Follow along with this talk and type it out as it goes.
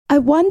I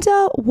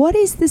wonder, what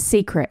is the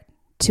secret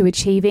to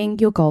achieving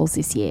your goals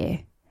this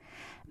year?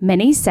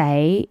 Many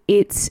say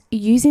it's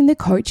using the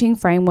coaching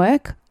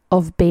framework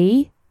of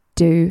be,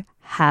 do,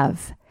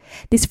 have.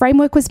 This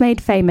framework was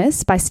made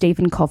famous by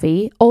Stephen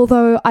Covey,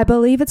 although I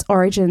believe its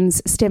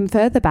origins stem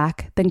further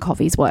back than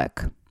Covey's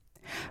work.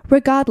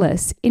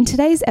 Regardless, in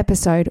today's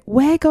episode,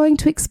 we're going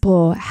to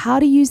explore how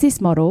to use this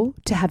model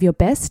to have your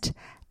best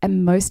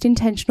and most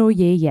intentional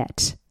year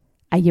yet.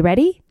 Are you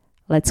ready?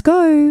 Let's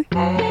go!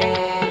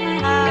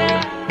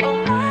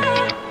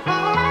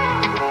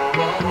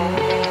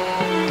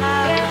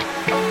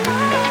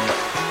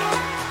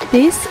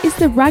 This is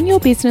the Run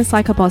Your Business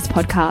Like a Boss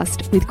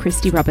podcast with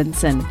Christy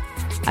Robinson,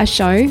 a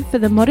show for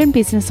the modern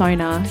business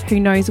owner who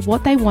knows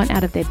what they want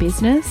out of their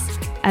business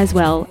as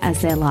well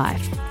as their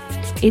life.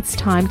 It's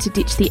time to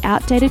ditch the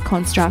outdated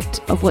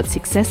construct of what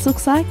success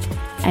looks like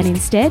and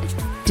instead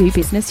do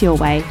business your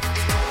way.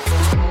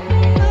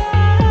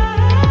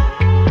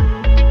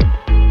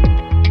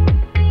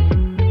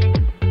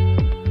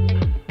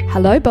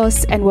 Hello,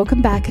 boss, and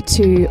welcome back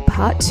to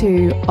part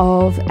 2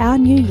 of our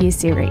New Year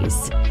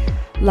series.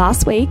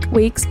 Last week,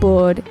 we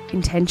explored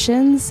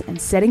intentions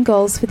and setting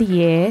goals for the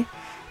year.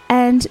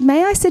 And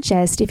may I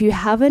suggest, if you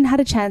haven't had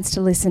a chance to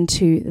listen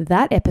to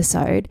that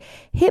episode,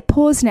 hit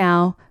pause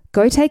now,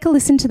 go take a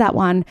listen to that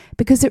one,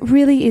 because it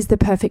really is the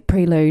perfect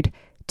prelude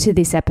to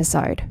this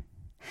episode.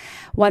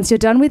 Once you're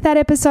done with that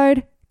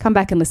episode, come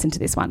back and listen to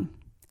this one.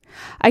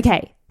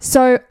 Okay,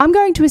 so I'm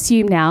going to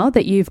assume now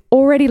that you've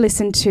already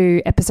listened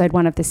to episode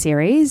 1 of the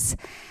series.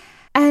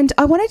 And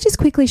I want to just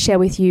quickly share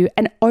with you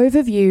an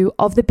overview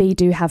of the Be,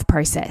 Do, Have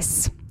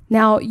process.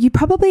 Now, you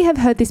probably have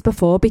heard this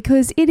before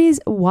because it is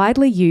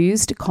widely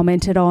used,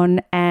 commented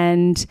on,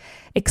 and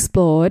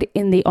explored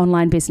in the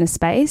online business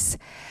space.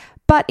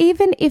 But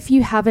even if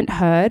you haven't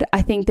heard,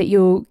 I think that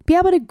you'll be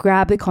able to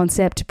grab the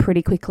concept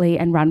pretty quickly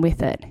and run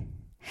with it.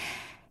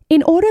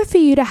 In order for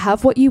you to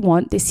have what you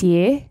want this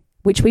year,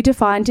 which we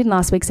defined in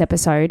last week's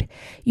episode,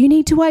 you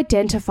need to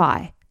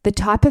identify the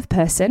type of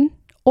person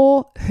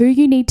or who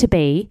you need to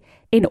be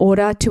in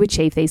order to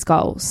achieve these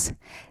goals.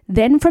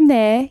 Then from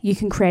there, you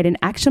can create an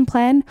action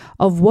plan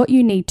of what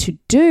you need to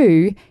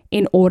do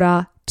in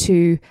order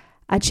to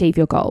achieve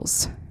your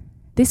goals.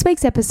 This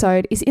week's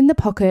episode is in the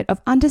pocket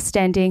of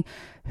understanding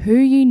who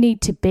you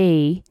need to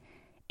be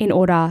in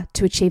order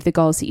to achieve the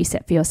goals that you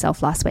set for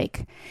yourself last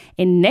week.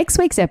 In next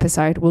week's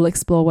episode, we'll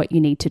explore what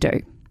you need to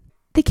do.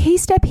 The key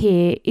step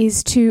here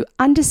is to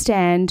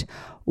understand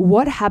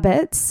what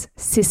habits,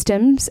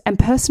 systems, and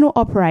personal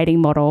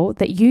operating model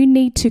that you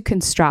need to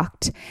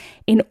construct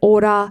in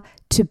order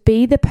to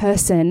be the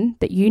person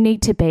that you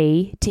need to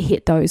be to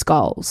hit those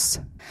goals.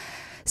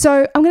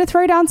 So I'm going to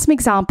throw down some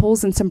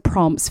examples and some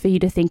prompts for you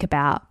to think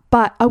about,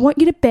 but I want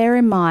you to bear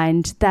in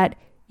mind that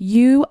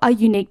you are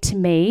unique to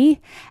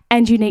me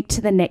and unique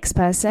to the next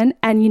person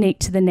and unique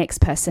to the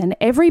next person.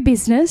 Every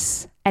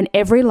business and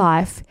every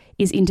life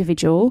is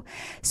individual.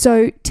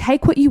 So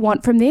take what you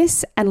want from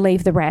this and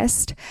leave the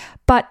rest.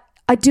 But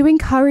I do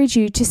encourage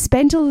you to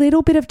spend a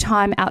little bit of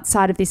time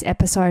outside of this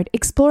episode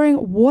exploring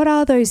what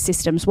are those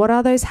systems, what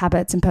are those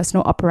habits and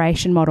personal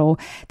operation model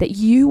that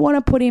you want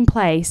to put in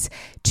place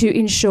to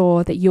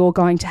ensure that you're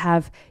going to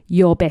have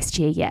your best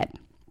year yet.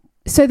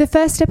 So the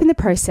first step in the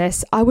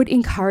process, I would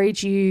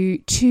encourage you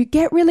to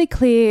get really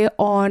clear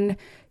on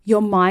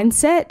your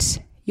mindset,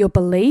 your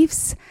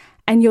beliefs,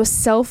 and your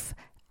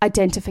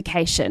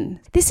self-identification.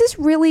 This is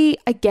really,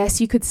 I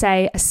guess you could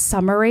say, a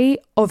summary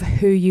of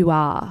who you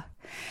are.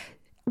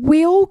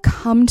 We all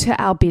come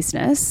to our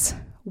business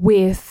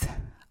with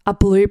a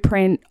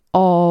blueprint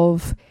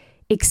of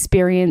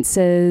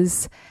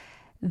experiences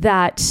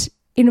that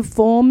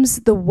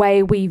informs the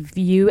way we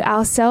view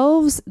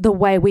ourselves, the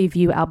way we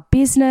view our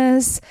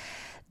business,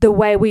 the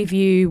way we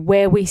view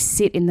where we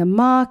sit in the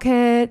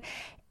market.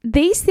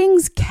 These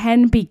things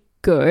can be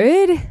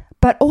good,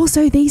 but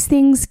also these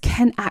things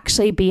can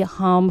actually be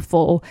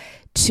harmful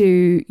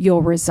to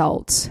your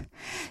results.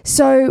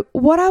 So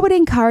what I would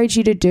encourage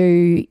you to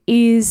do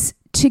is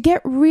to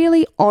get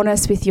really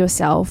honest with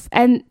yourself.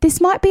 And this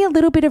might be a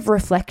little bit of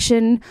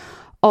reflection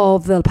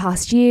of the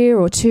past year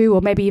or 2 or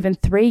maybe even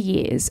 3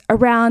 years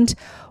around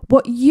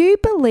what you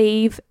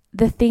believe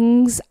the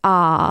things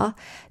are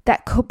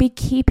that could be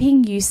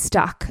keeping you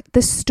stuck.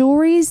 The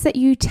stories that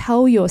you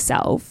tell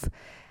yourself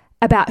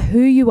about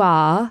who you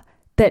are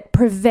that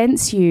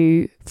prevents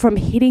you from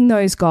hitting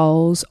those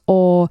goals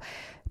or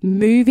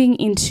moving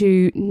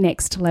into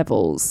next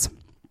levels.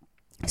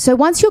 So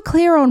once you're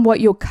clear on what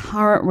your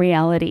current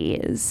reality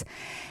is,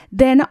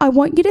 then I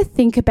want you to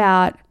think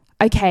about,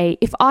 okay,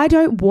 if I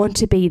don't want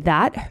to be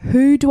that,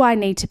 who do I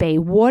need to be?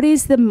 What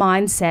is the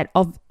mindset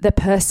of the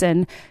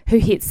person who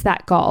hits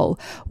that goal?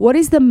 What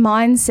is the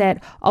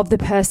mindset of the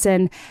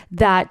person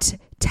that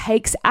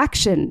takes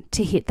action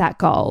to hit that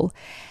goal?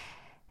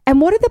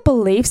 And what are the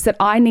beliefs that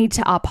I need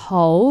to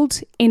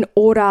uphold in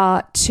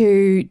order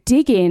to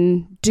dig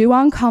in, do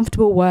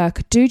uncomfortable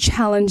work, do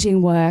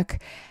challenging work,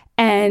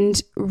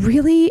 and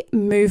really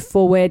move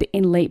forward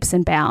in leaps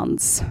and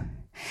bounds?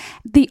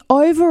 The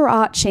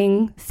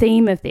overarching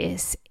theme of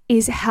this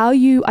is how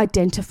you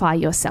identify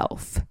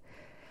yourself.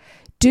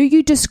 Do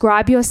you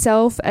describe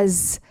yourself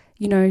as,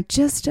 I've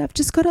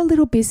just got a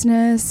little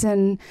business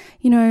and,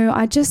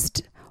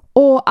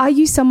 or are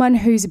you someone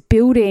who's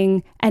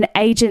building an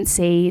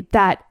agency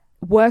that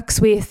works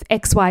with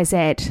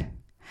XYZ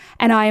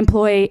and I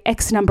employ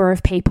X number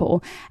of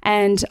people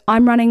and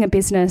I'm running a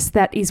business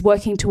that is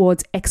working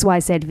towards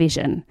XYZ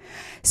vision?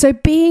 So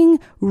being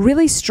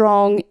really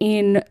strong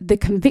in the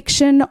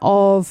conviction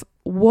of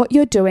what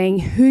you're doing,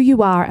 who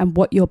you are, and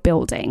what you're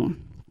building.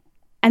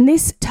 And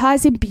this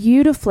ties in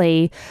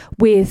beautifully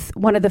with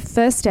one of the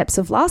first steps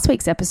of last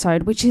week's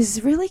episode, which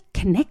is really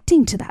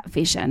connecting to that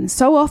vision.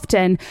 So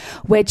often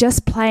we're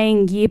just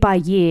playing year by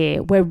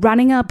year. We're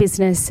running our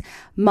business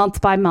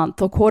month by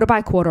month or quarter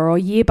by quarter or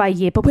year by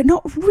year, but we're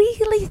not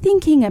really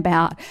thinking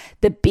about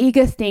the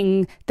bigger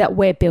thing that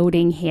we're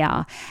building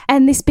here.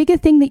 And this bigger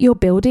thing that you're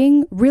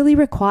building really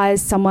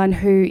requires someone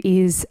who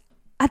is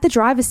at the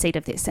driver's seat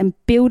of this and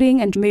building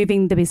and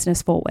moving the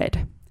business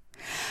forward.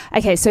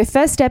 Okay, so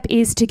first step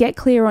is to get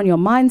clear on your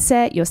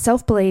mindset, your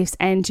self-beliefs,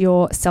 and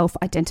your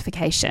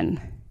self-identification.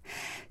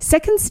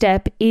 Second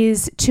step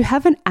is to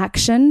have an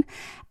action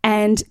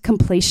and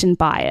completion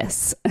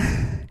bias.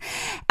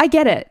 I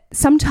get it.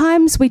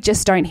 Sometimes we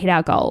just don't hit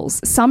our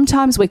goals.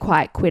 Sometimes we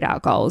quite quit our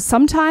goals.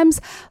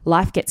 Sometimes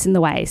life gets in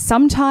the way.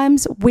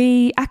 Sometimes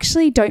we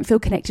actually don't feel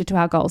connected to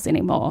our goals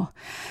anymore.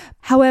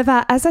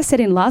 However, as I said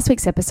in last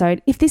week's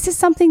episode, if this is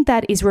something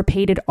that is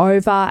repeated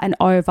over and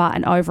over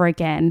and over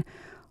again,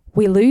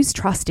 we lose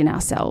trust in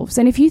ourselves.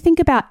 And if you think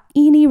about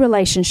any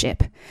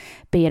relationship,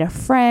 be it a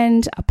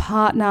friend, a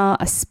partner,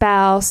 a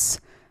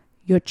spouse,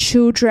 your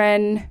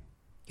children,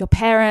 your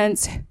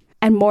parents,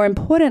 and more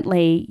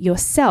importantly,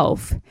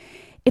 yourself,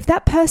 if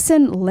that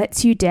person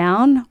lets you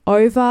down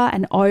over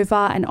and over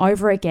and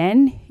over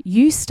again,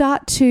 you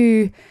start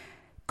to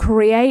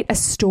create a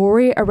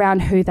story around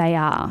who they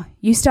are.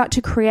 You start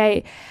to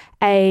create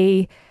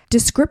a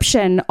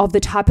description of the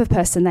type of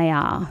person they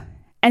are.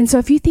 And so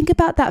if you think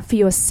about that for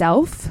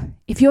yourself,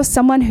 if you're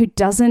someone who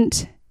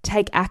doesn't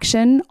take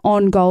action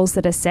on goals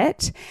that are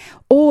set,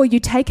 or you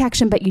take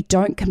action but you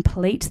don't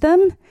complete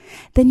them,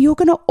 then you're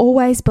going to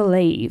always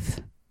believe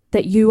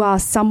that you are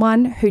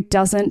someone who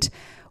doesn't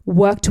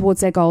work towards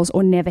their goals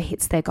or never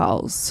hits their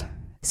goals.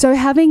 So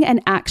having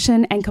an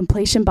action and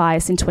completion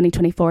bias in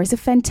 2024 is a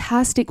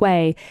fantastic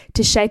way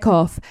to shake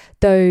off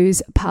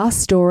those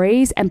past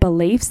stories and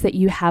beliefs that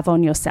you have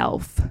on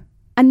yourself.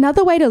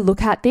 Another way to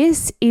look at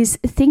this is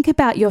think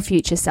about your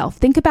future self.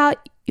 Think about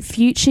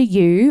future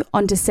you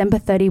on December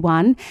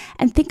 31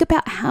 and think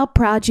about how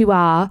proud you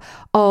are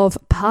of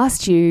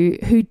past you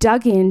who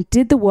dug in,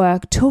 did the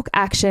work, took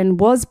action,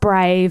 was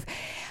brave,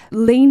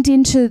 leaned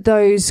into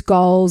those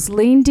goals,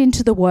 leaned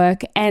into the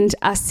work, and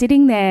are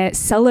sitting there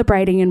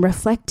celebrating and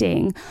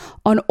reflecting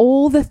on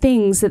all the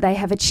things that they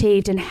have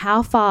achieved and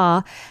how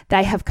far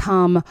they have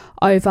come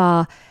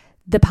over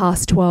the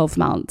past 12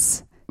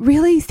 months.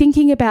 Really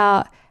thinking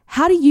about,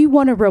 how do you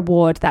want to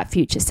reward that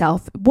future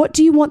self? What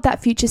do you want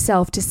that future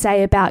self to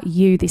say about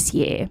you this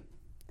year?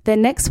 The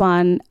next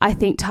one, I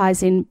think,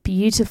 ties in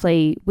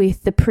beautifully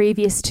with the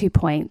previous 2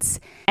 points.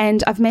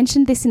 And I've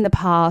mentioned this in the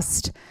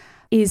past,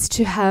 is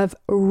to have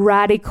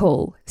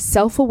radical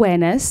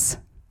self-awareness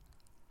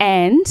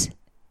and,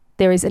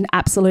 there is an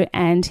absolute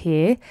and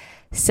here,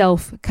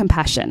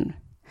 self-compassion.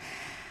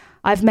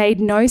 I've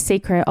made no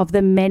secret of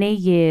the many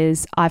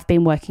years I've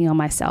been working on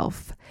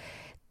myself.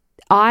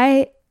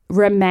 I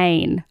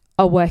remain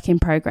a work in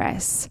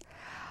progress.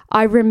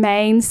 I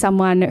remain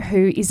someone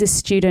who is a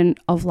student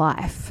of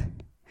life.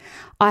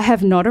 I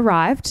have not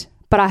arrived,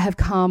 but I have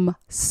come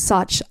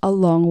such a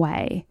long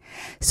way.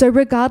 So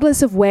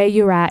regardless of where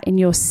you're at in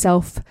your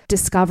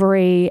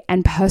self-discovery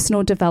and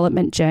personal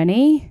development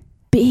journey,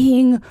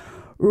 being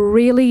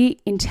really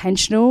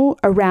intentional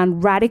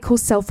around radical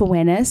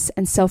self-awareness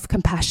and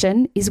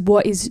self-compassion is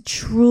what is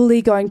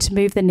truly going to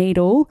move the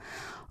needle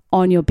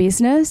on your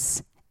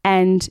business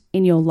and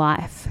in your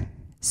life.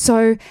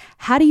 So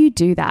how do you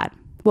do that?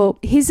 Well,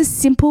 here's a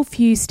simple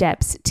few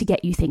steps to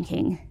get you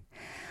thinking.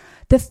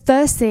 The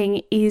first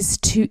thing is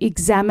to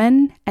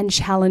examine and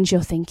challenge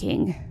your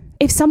thinking.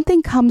 If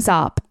something comes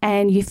up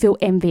and you feel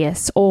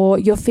envious or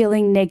you're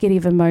feeling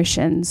negative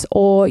emotions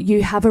or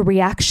you have a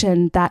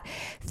reaction that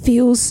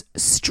feels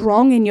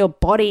strong in your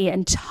body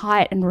and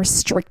tight and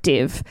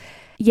restrictive,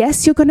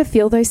 yes, you're going to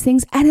feel those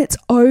things, and it's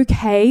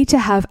okay to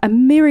have a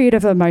myriad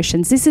of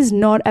emotions. This is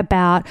not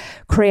about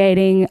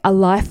creating a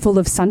life full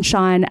of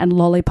sunshine and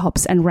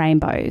lollipops and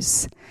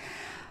rainbows.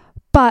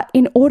 But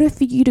in order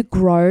for you to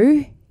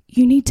grow,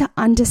 you need to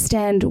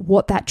understand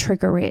what that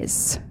trigger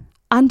is.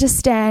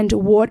 Understand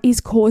what is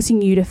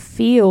causing you to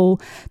feel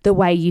the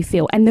way you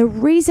feel. And the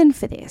reason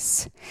for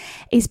this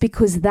is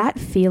because that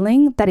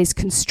feeling that is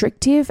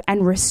constrictive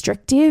and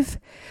restrictive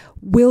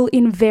will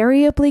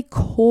invariably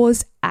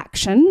cause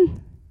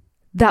action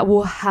that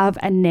will have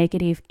a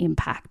negative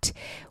impact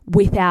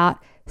without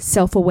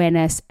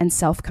self-awareness and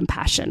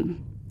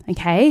self-compassion.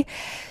 Okay?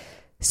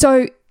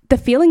 So the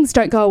feelings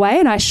don't go away,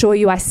 and I assure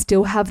you I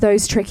still have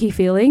those tricky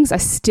feelings. I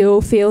still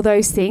feel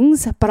those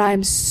things, but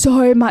I'm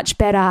so much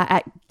better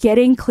at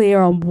getting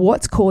clear on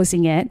what's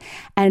causing it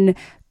and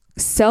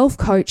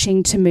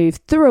self-coaching to move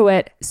through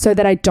it so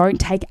that I don't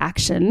take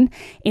action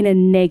in a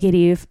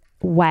negative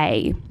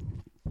way.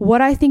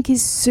 What I think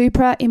is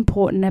super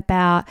important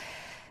about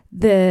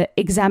the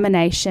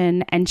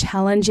examination and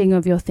challenging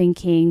of your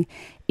thinking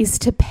is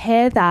to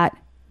pair that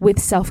with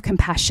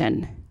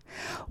self-compassion.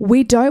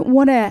 We don't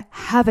want to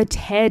have a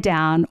tear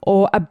down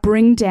or a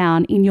bring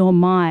down in your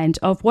mind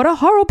of what a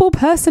horrible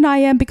person I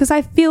am because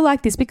I feel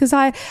like this, because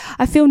I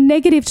feel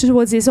negative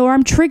towards this, or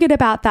I'm triggered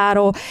about that,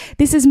 or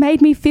this has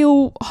made me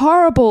feel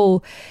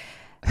horrible.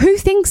 Who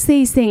thinks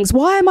these things?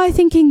 Why am I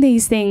thinking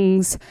these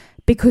things?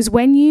 Because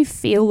when you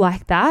feel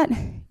like that,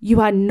 you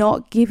are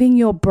not giving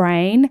your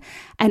brain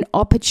an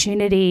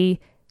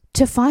opportunity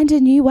to find a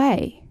new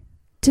way,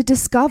 to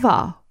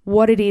discover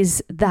what it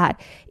is that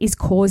is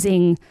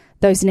causing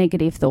those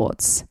negative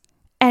thoughts,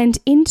 and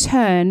in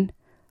turn,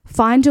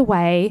 find a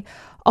way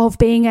of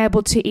being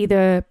able to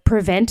either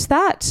prevent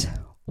that,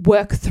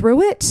 work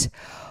through it,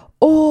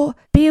 or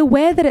be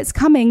aware that it's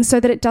coming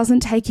so that it doesn't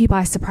take you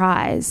by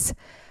surprise.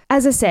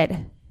 As I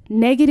said,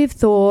 negative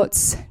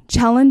thoughts,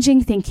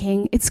 challenging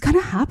thinking, it's going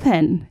to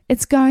happen.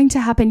 It's going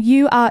to happen.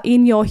 You are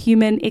in your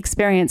human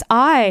experience.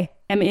 I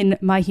am in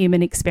my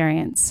human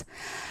experience.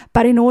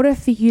 But in order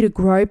for you to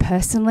grow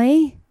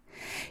personally,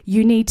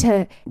 you need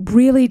to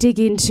really dig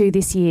into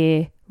this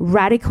year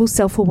radical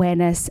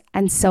self-awareness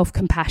and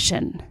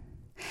self-compassion,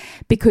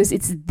 because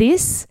it's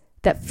this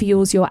that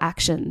fuels your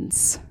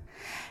actions.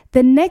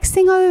 The next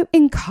thing I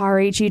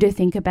encourage you to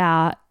think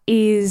about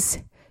is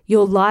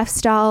your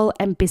lifestyle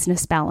and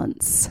business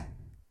balance.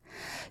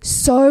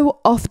 So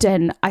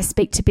often I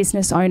speak to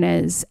business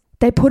owners,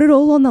 they put it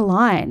all on the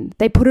line.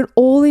 They put it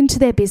all into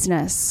their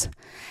business.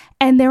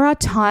 And there are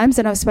times,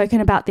 and I've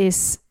spoken about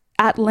this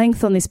at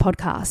length on this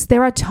podcast,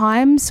 there are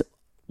times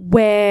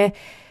where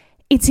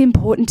it's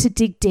important to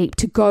dig deep,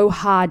 to go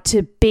hard,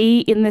 to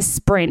be in the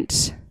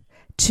sprint,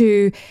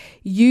 to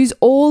use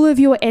all of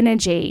your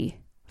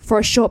energy for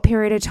a short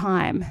period of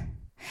time.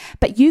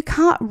 But you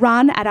can't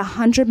run at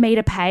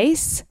 100-meter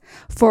pace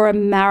for a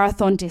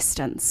marathon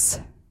distance.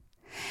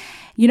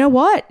 You know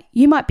what?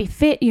 You might be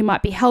fit, you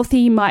might be healthy,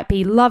 you might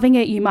be loving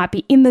it, you might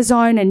be in the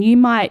zone, and you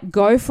might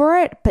go for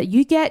it, but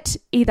you get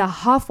either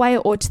halfway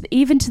or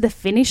even to the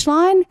finish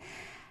line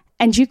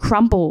and you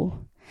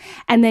crumble.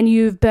 And then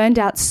you've burned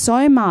out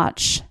so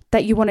much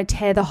that you want to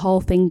tear the whole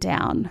thing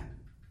down.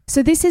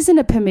 So this isn't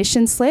a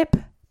permission slip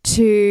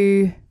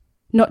to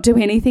not do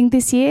anything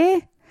this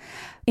year.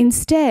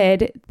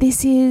 Instead,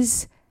 this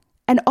is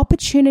an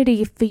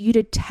opportunity for you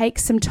to take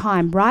some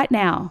time right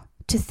now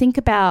to think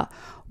about,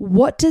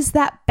 what does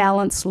that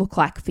balance look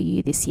like for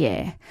you this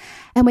year?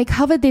 And we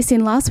covered this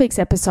in last week's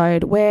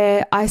episode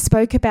where I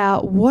spoke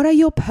about what are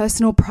your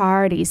personal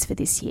priorities for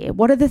this year?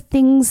 What are the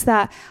things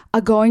that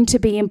are going to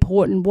be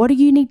important? What do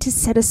you need to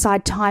set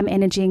aside time,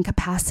 energy, and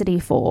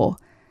capacity for?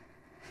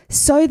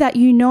 So that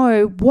you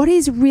know what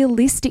is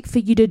realistic for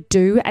you to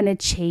do and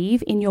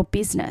achieve in your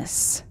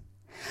business.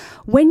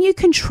 When you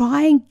can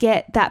try and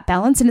get that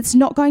balance, and it's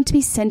not going to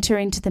be center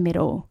into the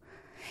middle.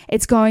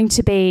 It's going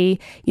to be,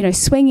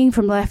 swinging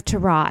from left to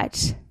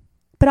right.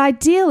 But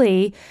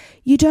ideally,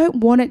 you don't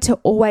want it to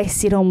always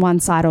sit on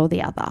one side or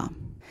the other.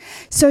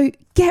 So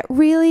get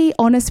really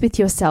honest with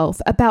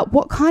yourself about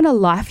what kind of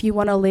life you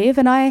want to live.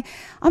 And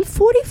I'm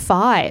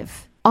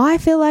 45. I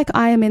feel like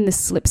I am in the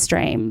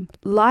slipstream.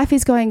 Life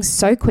is going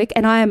so quick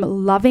and I am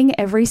loving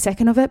every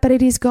second of it, but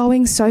it is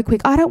going so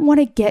quick. I don't want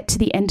to get to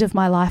the end of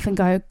my life and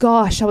go,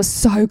 gosh, I was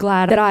so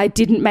glad that I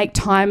didn't make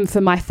time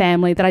for my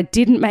family, that I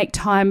didn't make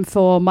time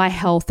for my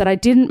health, that I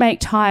didn't make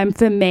time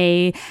for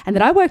me, and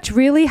that I worked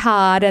really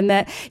hard, and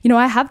that,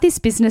 I have this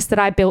business that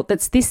I built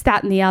that's this,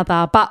 that, and the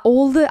other, but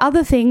all the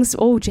other things,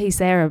 oh geez,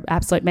 they're an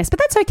absolute mess, but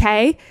that's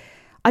okay.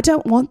 I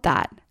don't want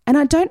that. And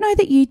I don't know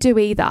that you do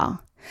either.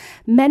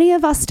 Many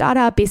of us start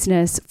our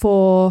business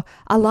for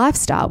a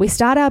lifestyle. We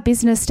start our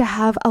business to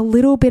have a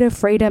little bit of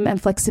freedom and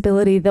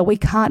flexibility that we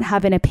can't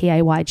have in a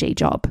PAYG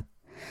job.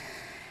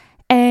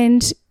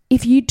 And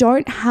if you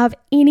don't have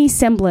any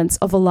semblance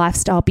of a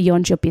lifestyle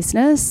beyond your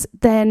business,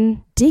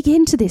 then dig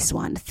into this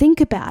one. Think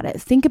about it.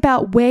 Think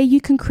about where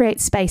you can create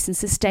space and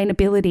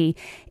sustainability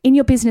in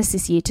your business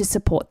this year to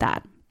support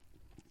that.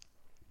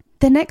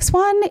 The next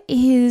one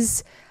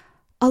is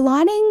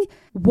aligning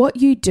what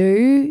you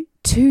do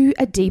to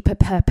a deeper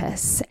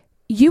purpose.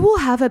 You will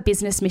have a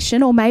business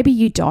mission, or maybe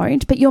you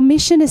don't, but your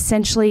mission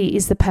essentially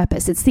is the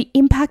purpose. It's the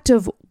impact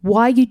of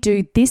why you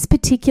do this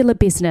particular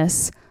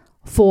business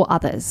for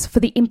others,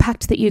 for the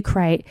impact that you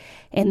create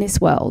in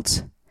this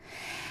world.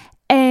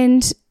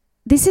 And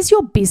this is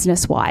your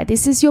business why.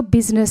 This is your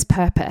business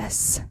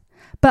purpose.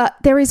 But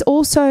there is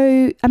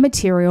also a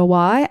material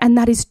why, and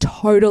that is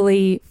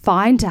totally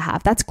fine to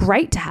have. That's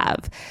great to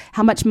have.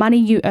 How much money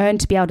you earn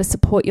to be able to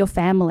support your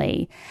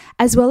family,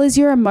 as well as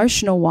your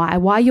emotional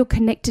why you're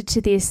connected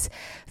to this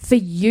for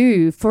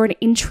you, for an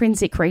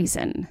intrinsic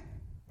reason.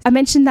 I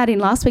mentioned that in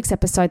last week's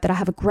episode that I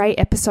have a great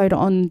episode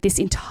on this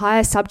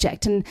entire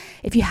subject. And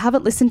if you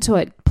haven't listened to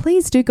it,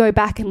 please do go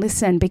back and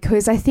listen,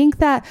 because I think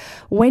that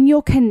when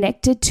you're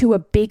connected to a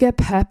bigger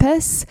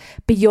purpose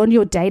beyond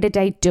your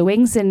day-to-day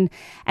doings and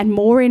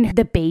more in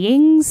the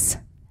beings,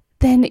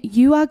 then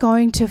you are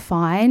going to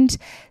find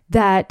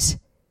that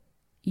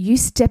you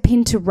step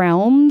into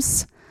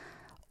realms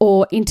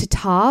or into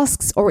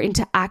tasks or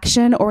into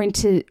action or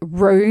into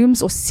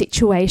rooms or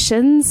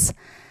situations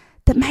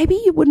that maybe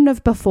you wouldn't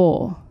have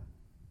before.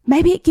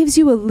 Maybe it gives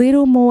you a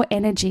little more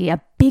energy,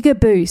 a bigger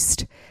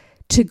boost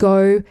to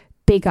go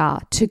bigger,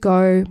 to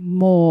go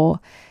more,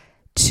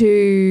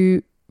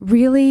 to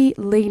really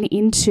lean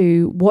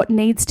into what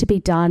needs to be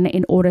done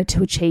in order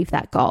to achieve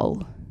that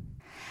goal.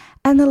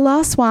 And the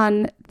last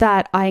one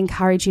that I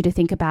encourage you to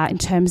think about in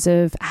terms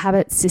of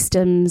habit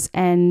systems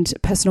and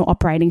personal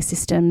operating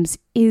systems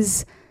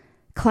is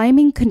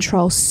claiming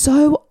control.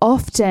 So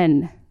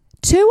often,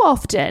 too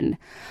often,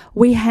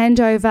 we hand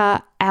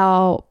over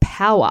our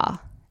power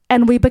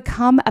and we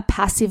become a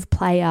passive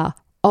player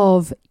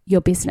of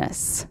your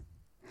business.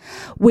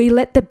 We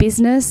let the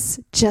business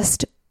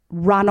just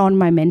run on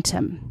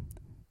momentum.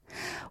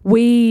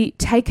 We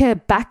take a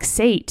back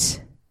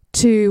seat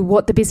to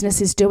what the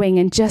business is doing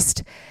and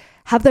just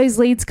have those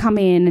leads come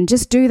in and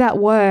just do that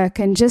work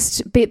and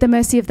just be at the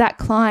mercy of that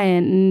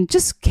client and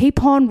just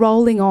keep on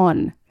rolling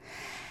on.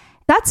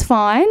 That's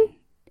fine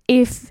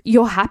if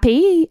you're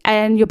happy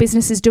and your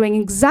business is doing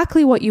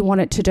exactly what you want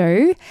it to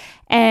do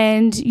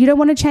and you don't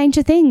want to change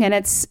a thing, and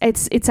it's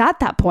at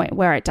that point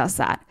where it does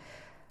that.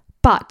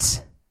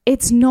 But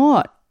it's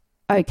not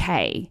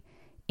okay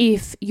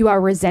if you are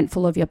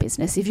resentful of your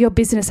business, if your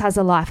business has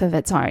a life of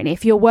its own,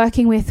 if you're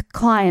working with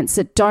clients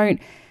that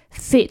don't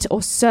fit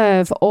or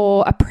serve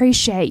or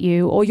appreciate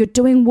you, or you're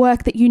doing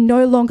work that you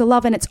no longer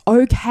love, and it's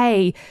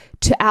okay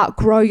to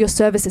outgrow your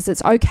services.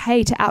 It's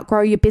okay to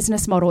outgrow your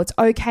business model. It's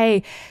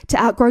okay to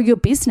outgrow your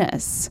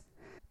business.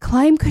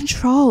 Claim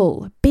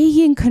control,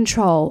 be in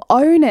control,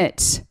 own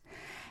it.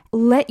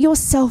 Let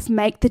yourself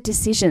make the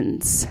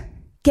decisions.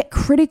 Get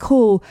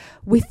critical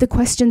with the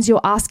questions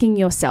you're asking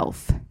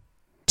yourself.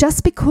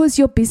 Just because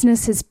your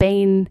business has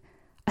been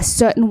a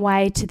certain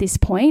way to this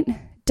point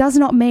does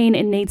not mean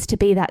it needs to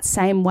be that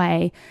same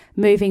way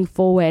moving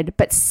forward,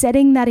 but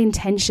setting that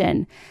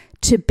intention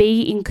to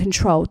be in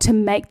control, to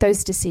make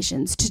those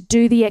decisions, to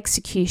do the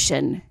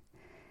execution.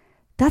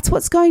 That's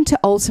what's going to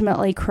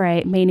ultimately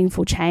create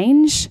meaningful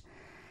change.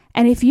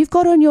 And if you've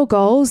got on your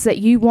goals that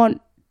you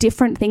want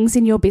different things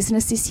in your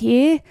business this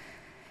year,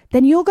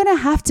 then you're going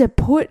to have to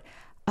put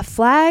a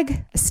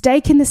flag, a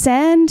stake in the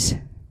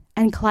sand,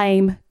 and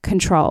claim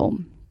control.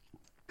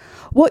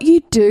 What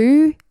you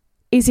do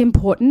is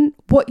important.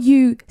 What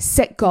you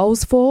set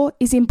goals for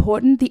is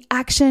important. The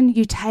action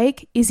you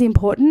take is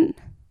important.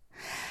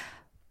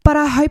 But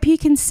I hope you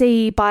can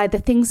see by the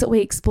things that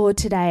we explored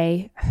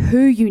today who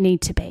you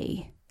need to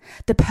be,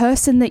 the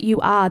person that you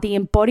are, the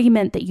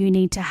embodiment that you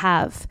need to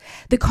have,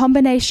 the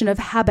combination of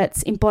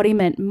habits,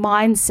 embodiment,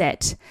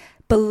 mindset,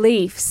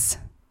 beliefs,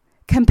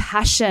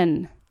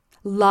 compassion,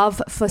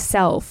 love for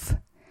self.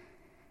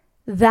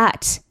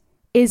 That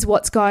is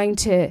what's going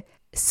to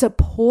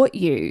support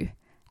you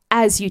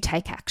as you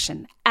take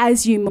action,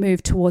 as you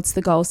move towards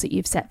the goals that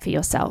you've set for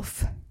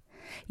yourself.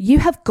 You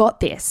have got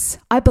this.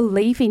 I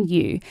believe in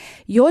you.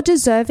 You're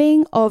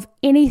deserving of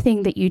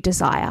anything that you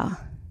desire.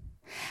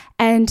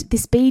 And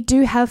this Be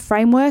Do Have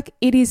framework,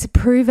 it is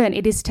proven,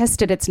 it is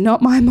tested. It's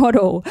not my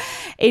model.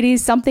 It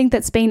is something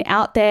that's been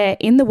out there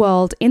in the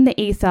world, in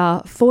the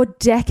ether for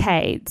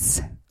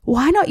decades.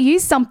 Why not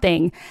use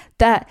something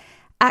that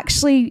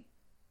actually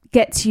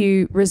gets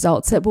you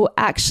results, that will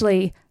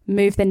actually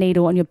move the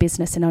needle on your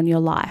business and on your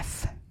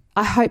life?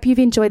 I hope you've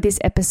enjoyed this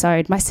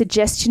episode. My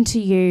suggestion to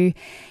you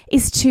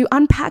is to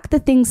unpack the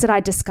things that I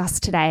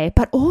discussed today,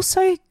 but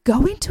also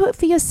go into it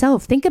for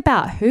yourself. Think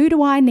about, who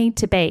do I need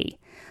to be?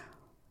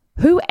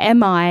 Who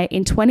am I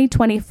in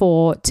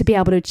 2024 to be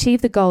able to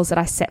achieve the goals that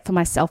I set for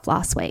myself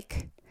last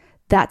week?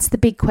 That's the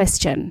big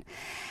question.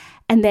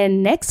 And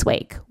then next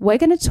week, we're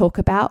going to talk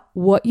about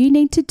what you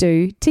need to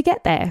do to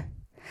get there.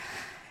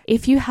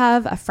 If you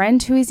have a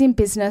friend who is in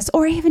business,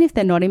 or even if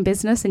they're not in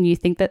business and you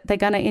think that they're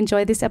going to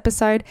enjoy this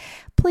episode,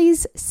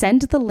 please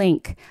send the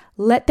link.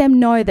 Let them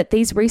know that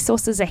these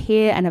resources are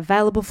here and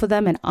available for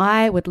them. And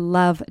I would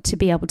love to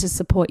be able to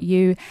support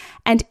you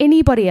and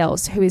anybody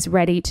else who is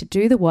ready to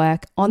do the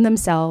work on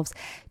themselves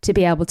to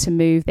be able to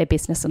move their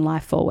business and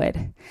life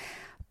forward.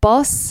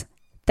 Boss,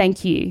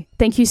 thank you.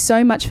 Thank you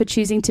so much for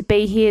choosing to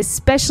be here,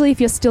 especially if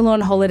you're still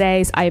on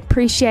holidays. I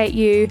appreciate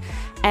you.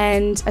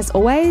 And as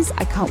always,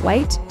 I can't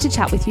wait to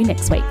chat with you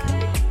next week.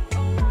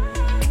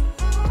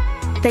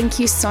 Thank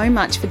you so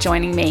much for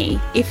joining me.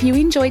 If you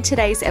enjoyed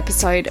today's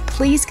episode,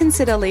 please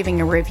consider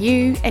leaving a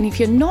review. And if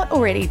you're not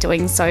already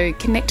doing so,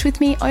 connect with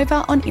me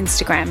over on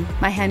Instagram.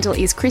 My handle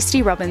is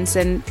Christy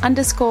Robinson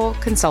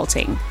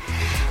 _consulting.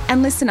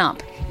 And listen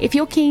up. If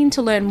you're keen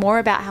to learn more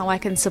about how I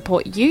can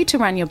support you to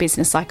run your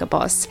business like a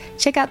boss,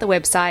 check out the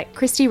website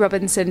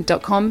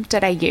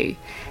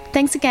christyrobinson.com.au.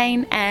 Thanks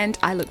again, and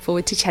I look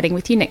forward to chatting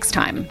with you next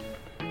time.